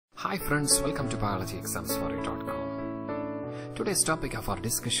Hi friends, welcome to biochemistry.com. Today's topic of our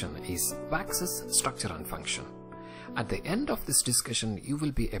discussion is wax's structure and function. At the end of this discussion, you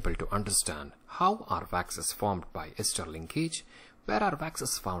will be able to understand how are waxes formed by ester linkage, where are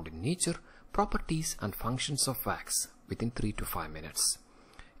waxes found in nature, properties and functions of wax within 3 to 5 minutes.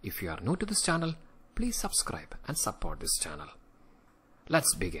 If you are new to this channel, please subscribe and support this channel.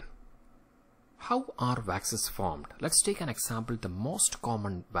 Let's begin. How are waxes formed? Let's take an example, the most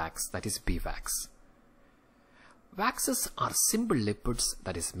common wax, that is beeswax. Waxes are simple lipids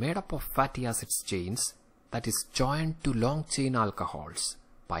that is made up of fatty acids chains that is joined to long chain alcohols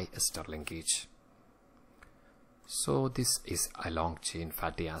by ester linkage. So this is a long chain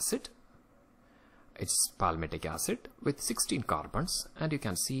fatty acid. It's palmitic acid with 16 carbons, and you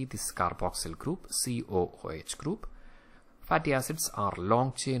can see this carboxyl group, COOH group. Fatty acids are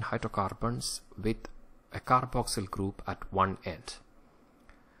long chain hydrocarbons with a carboxyl group at one end.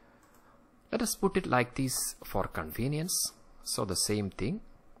 Let us put it like this for convenience. So the same thing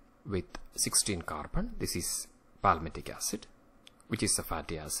with 16 carbon. This is palmitic acid, which is a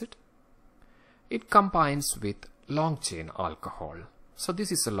fatty acid. It combines with long chain alcohol. So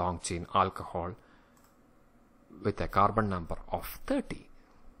this is a long chain alcohol with a carbon number of 30.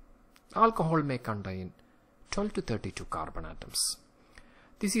 Alcohol may contain 12 to 32 carbon atoms.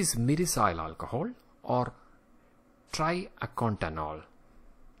 This is miricyl alcohol or triacontanol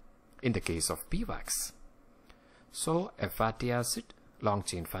in the case of beeswax. So a fatty acid, long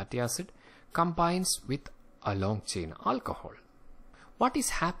chain fatty acid, combines with a long chain alcohol. What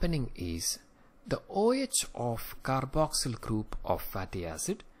is happening is the OH of carboxyl group of fatty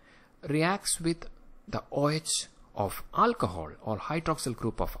acid reacts with the OH of alcohol or hydroxyl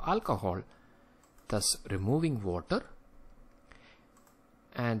group of alcohol, thus removing water,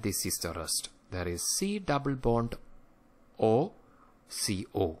 and this is the rest. There is C double bond O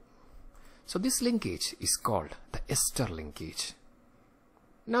CO. So this linkage is called the ester linkage.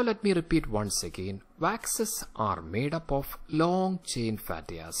 Now let me repeat once again. Waxes are made up of long chain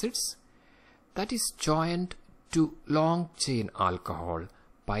fatty acids that is joined to long chain alcohol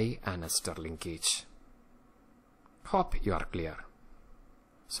by an ester linkage. Hope you are clear.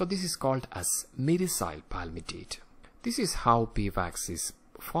 So this is called as miricyl palmitate. This is how beeswax is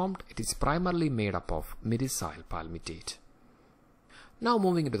formed. It is primarily made up of miricyl palmitate. Now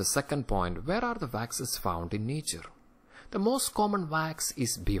moving into the second point, where are the waxes found in nature? The most common wax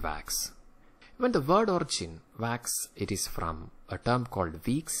is beeswax. When the word origin, wax, it is from a term called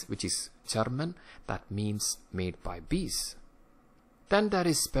Weeks, which is German, that means made by bees. Then there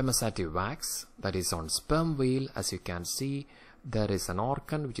is spermaceti wax, that is on sperm whale. As you can see, there is an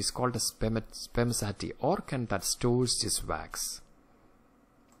organ which is called a spermaceti organ that stores this wax.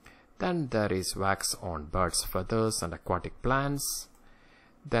 Then there is wax on birds' feathers and aquatic plants.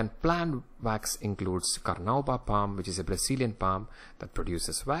 Then plant wax includes carnauba palm, which is a Brazilian palm that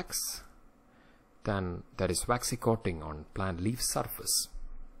produces wax. Then there is waxy coating on plant leaf surface,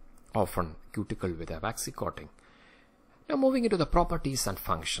 often cuticle with a waxy coating. Now moving into the properties and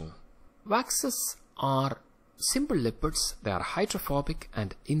function. Waxes are simple lipids. They are hydrophobic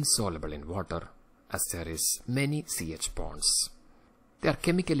and insoluble in water, as there is many CH bonds. They are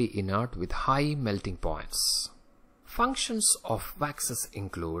chemically inert with high melting points. Functions of waxes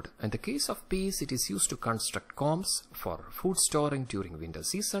include, in the case of bees, it is used to construct combs for food storing during winter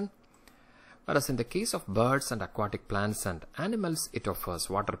season, whereas in the case of birds and aquatic plants and animals, it offers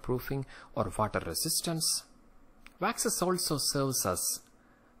waterproofing or water resistance. Waxes also serves as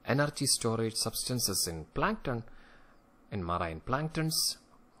energy storage substances in plankton, in marine planktons.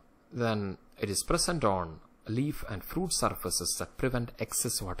 Then it is present on leaf and fruit surfaces that prevent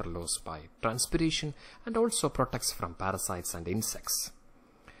excess water loss by transpiration and also protects from parasites and insects.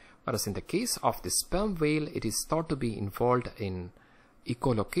 Whereas in the case of the sperm whale, it is thought to be involved in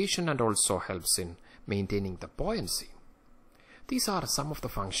echolocation and also helps in maintaining the buoyancy. These are some of the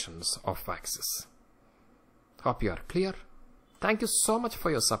functions of waxes. Hope you are clear. Thank you so much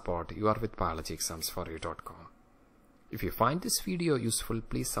for your support. You are with biochemistry.com. If you find this video useful,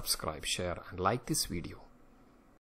 please subscribe, share and like this video.